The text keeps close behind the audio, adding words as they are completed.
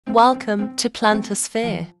Welcome to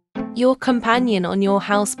Plantosphere, your companion on your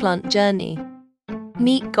houseplant journey.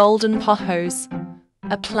 Meet golden pothos,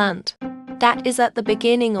 a plant that is at the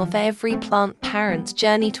beginning of every plant parent's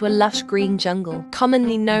journey to a lush green jungle,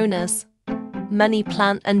 commonly known as money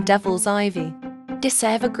plant and devil's ivy. This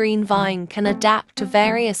evergreen vine can adapt to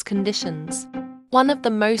various conditions. One of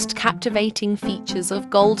the most captivating features of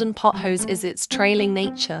golden pothos is its trailing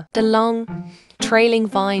nature. The long, trailing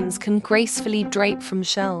vines can gracefully drape from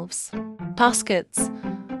shelves, baskets,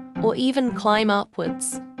 or even climb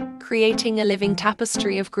upwards, creating a living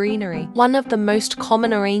tapestry of greenery. One of the most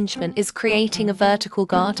common arrangements is creating a vertical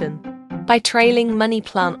garden. By trailing money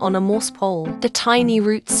plant on a moss pole, the tiny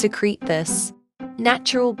roots secrete this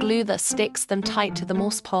natural glue that sticks them tight to the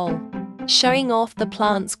moss pole, showing off the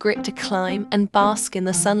plant's grip to climb and bask in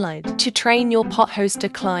the sunlight. To train your pothos to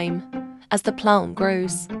climb, as the plant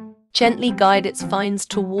grows, gently guide its vines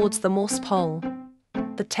towards the moss pole.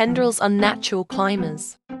 The tendrils are natural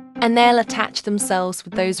climbers, and they'll attach themselves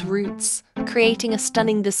with those roots, creating a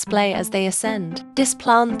stunning display as they ascend. This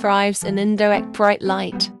plant thrives in indirect bright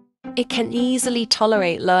light. It can easily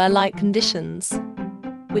tolerate lower light conditions,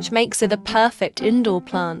 which makes it a perfect indoor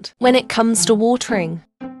plant. When it comes to watering,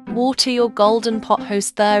 water your golden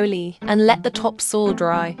pothos thoroughly and let the topsoil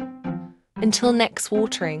dry until next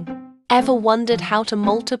watering. Ever wondered how to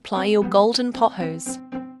multiply your golden pothos?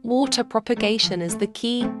 Water propagation is the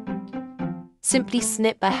key. Simply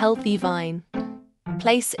snip a healthy vine,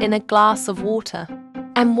 place in a glass of water,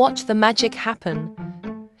 and watch the magic happen.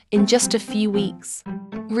 In just a few weeks,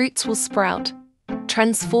 roots will sprout,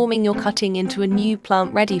 transforming your cutting into a new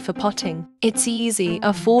plant ready for potting. It's easy,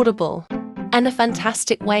 affordable, and a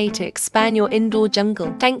fantastic way to expand your indoor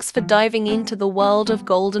jungle. Thanks for diving into the world of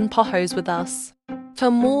golden pothos with us. For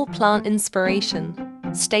more plant inspiration,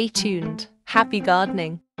 stay tuned. Happy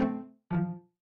gardening!